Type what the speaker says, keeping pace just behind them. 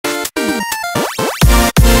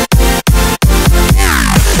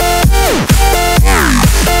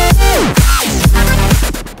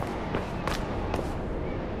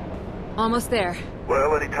almost there.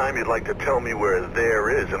 Well, anytime you'd like to tell me where there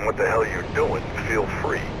is and what the hell you're doing, feel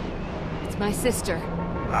free. It's my sister.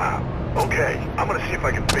 Ah, okay. I'm gonna see if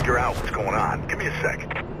I can figure out what's going on. Give me a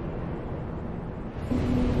sec.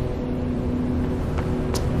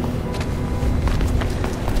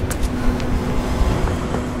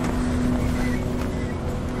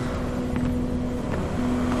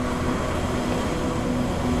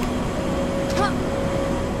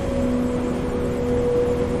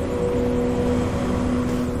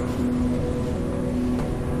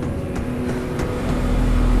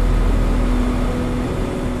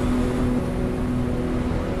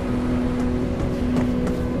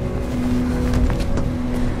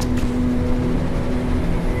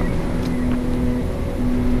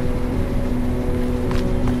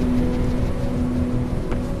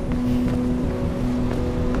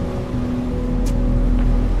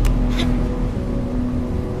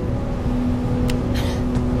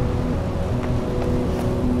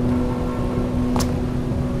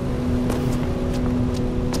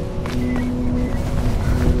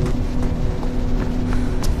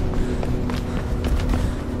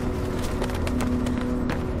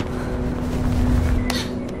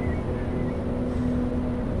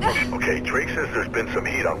 Okay, Drake says there's been some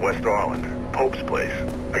heat on West Arland. Pope's place.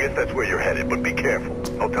 I guess that's where you're headed, but be careful.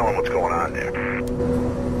 I'll tell him what's going on there.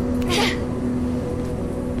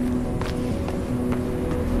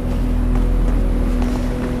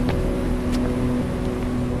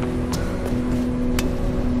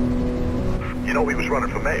 You know he was running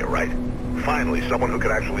for mayor, right? Finally, someone who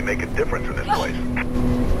could actually make a difference in this place.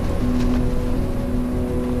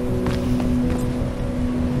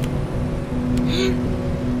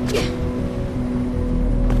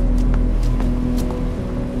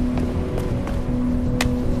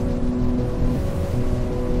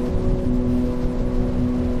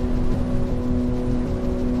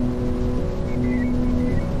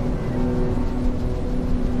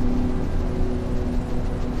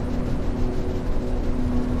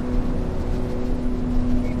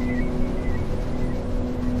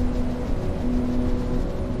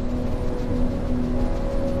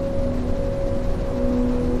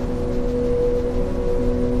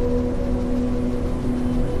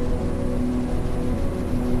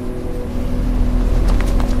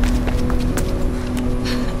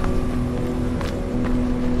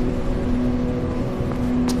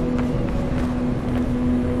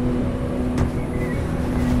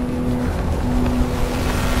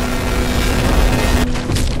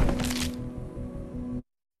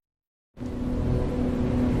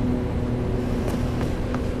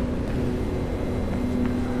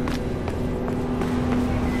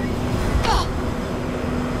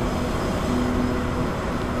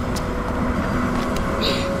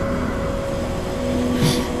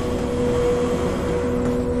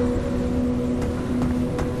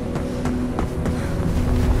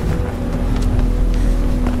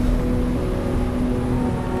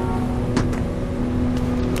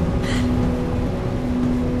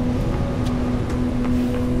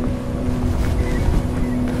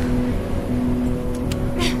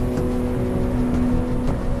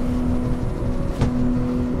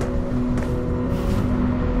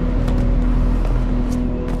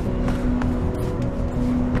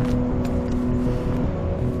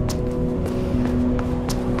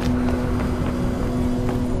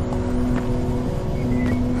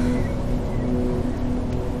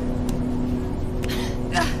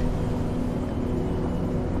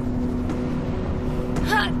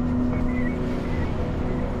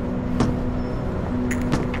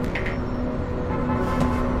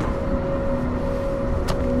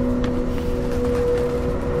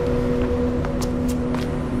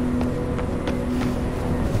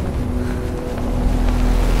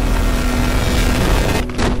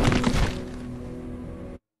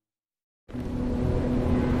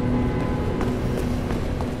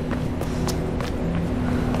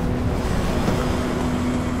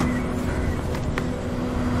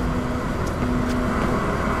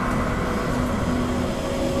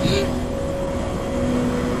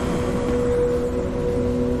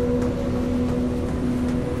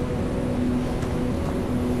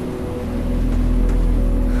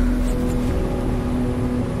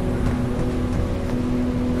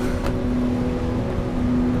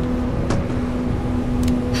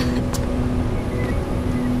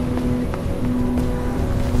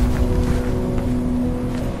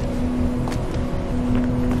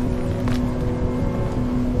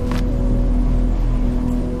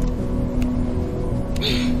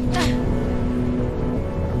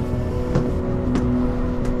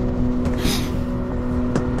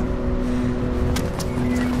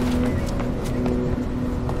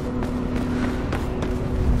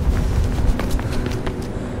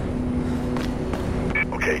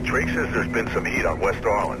 Okay, Drake says there's been some heat on West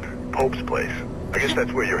Arland. Pope's place. I guess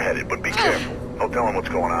that's where you're headed, but be careful. I'll tell him what's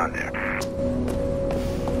going on there.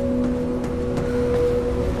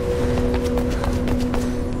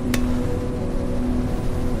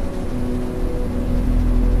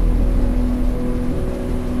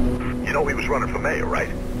 You know he was running for mayor, right?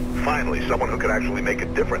 Finally, someone who could actually make a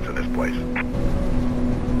difference in this place.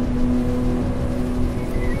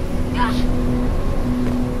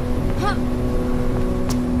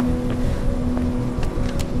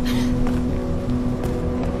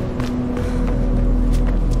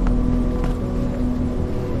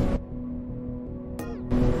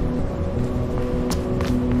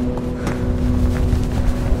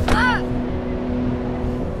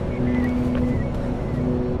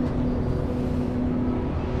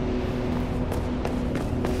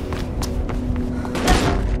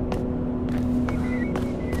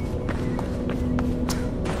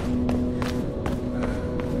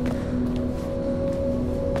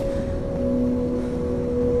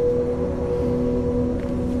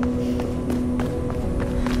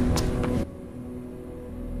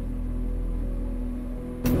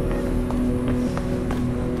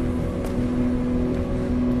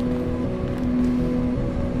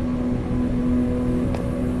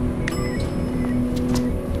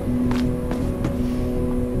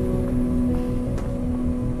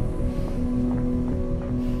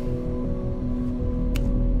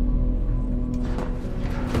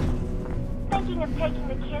 Taking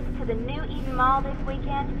the kids to the New Eden Mall this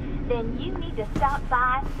weekend, then you need to stop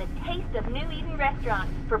by the Taste of New Eden restaurant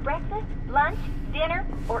for breakfast, lunch, dinner,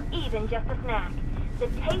 or even just a snack. The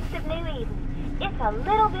Taste of New Eden. It's a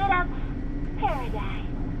little bit of paradise.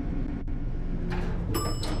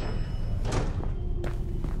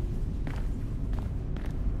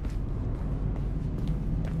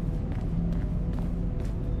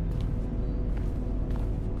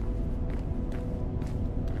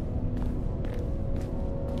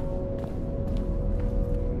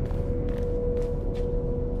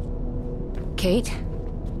 Kate?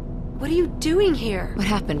 What are you doing here? What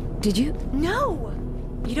happened? Did you? No!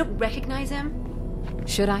 You don't recognize him?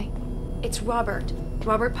 Should I? It's Robert.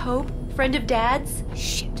 Robert Pope, friend of Dad's.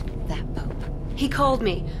 Shit, that Pope. He called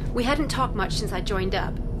me. We hadn't talked much since I joined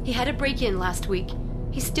up. He had a break-in last week.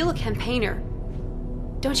 He's still a campaigner.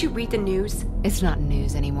 Don't you read the news? It's not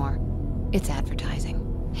news anymore. It's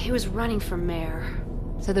advertising. He was running for mayor.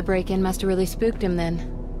 So the break-in must have really spooked him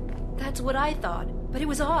then. That's what I thought. But it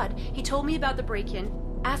was odd. He told me about the break-in,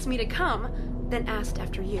 asked me to come, then asked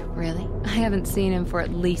after you. Really? I haven't seen him for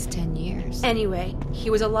at least 10 years. Anyway, he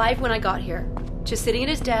was alive when I got here. Just sitting at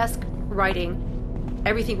his desk, writing.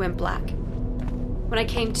 Everything went black. When I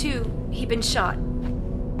came to, he'd been shot.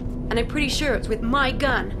 And I'm pretty sure it's with my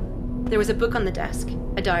gun. There was a book on the desk,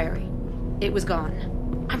 a diary. It was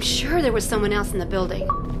gone. I'm sure there was someone else in the building.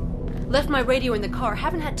 Left my radio in the car,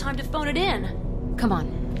 haven't had time to phone it in. Come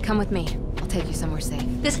on, come with me. I'll take you somewhere safe.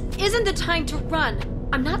 This isn't the time to run.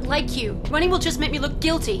 I'm not like you. Running will just make me look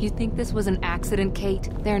guilty. You think this was an accident, Kate?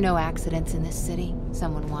 There are no accidents in this city.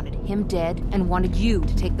 Someone wanted him dead and wanted you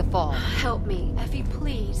to take the fall. Help me, Effie,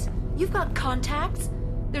 please. You've got contacts.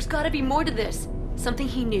 There's gotta be more to this. Something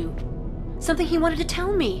he knew. Something he wanted to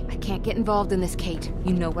tell me. I can't get involved in this, Kate.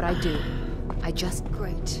 You know what I do. I just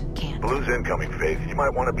Great. can't. Blue's incoming, Faith. You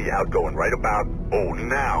might want to be outgoing right about,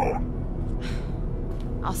 now.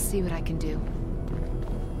 I'll see what I can do.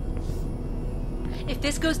 If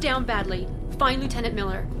this goes down badly, find Lieutenant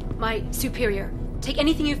Miller, my superior. Take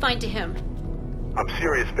anything you find to him. I'm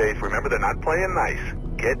serious, Faith. Remember, they're not playing nice.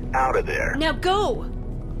 Get out of there. Now go!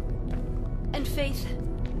 And Faith,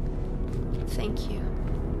 thank you.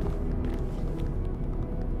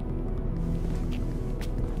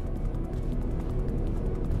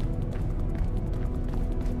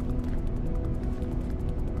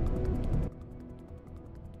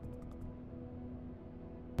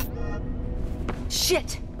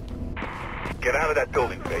 Shit! Get out of that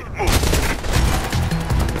building, Faith. Move!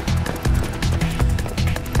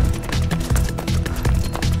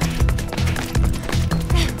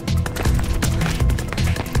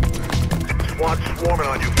 Squad's swarming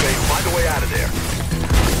on you, Faith. Find a way out of there.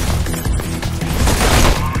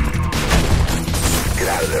 Get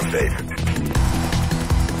out of there, Faith.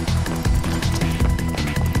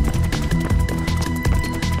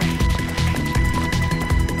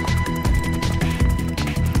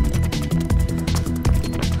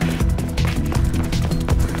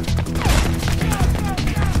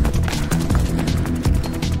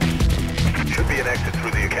 Should be an exit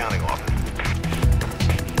through the accounting office.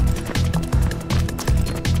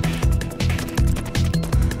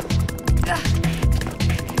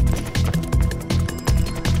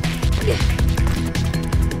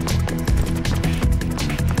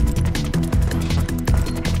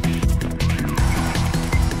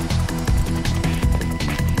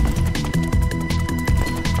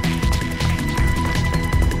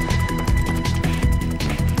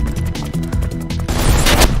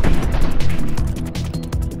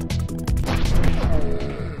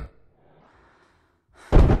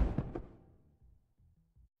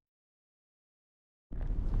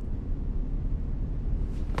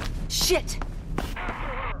 Shit!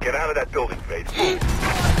 Get out of that building, Faith.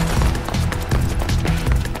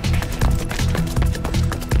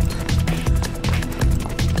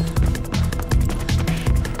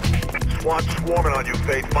 SWAT swarming on you,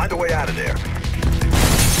 Faith. Find a way out of there.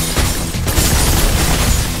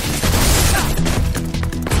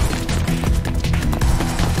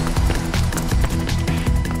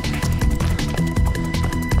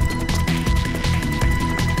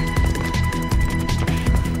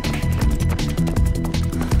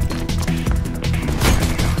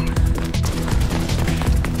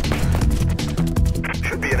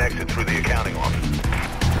 Should be an exit through the accounting office.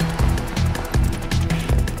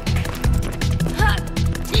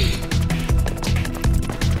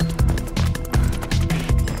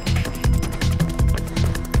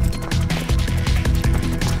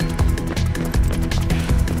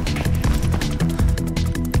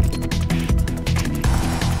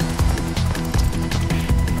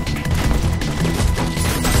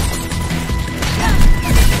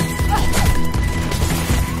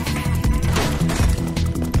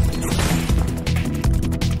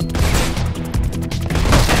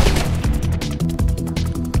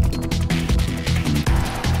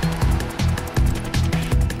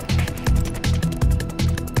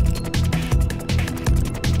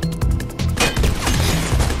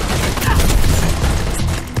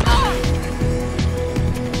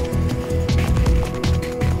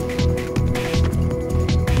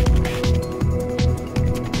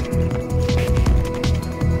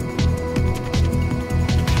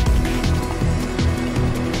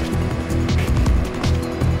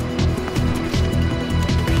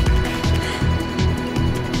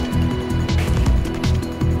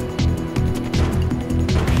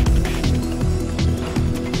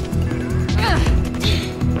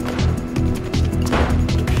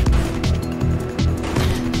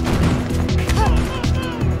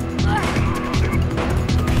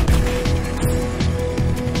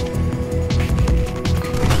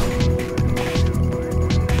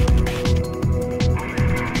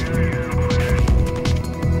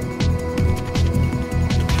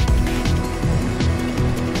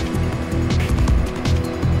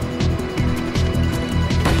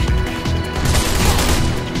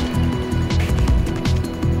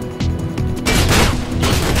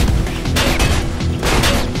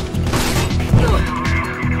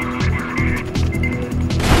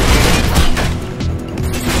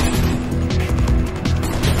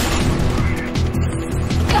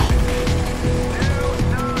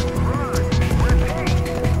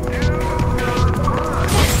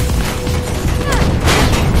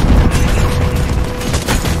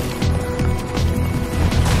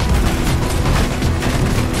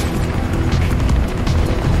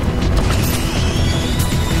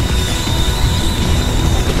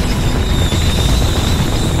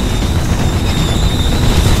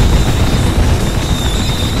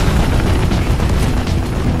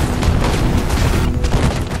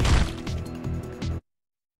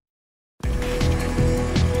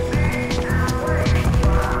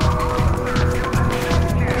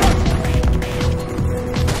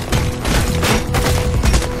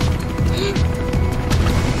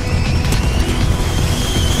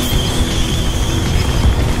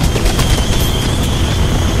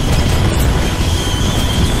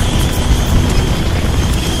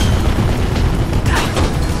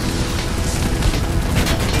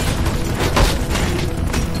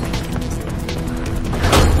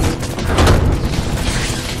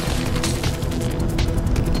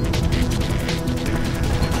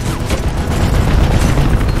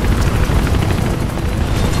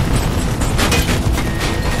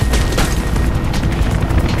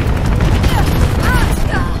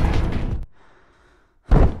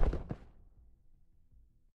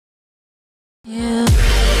 Yeah.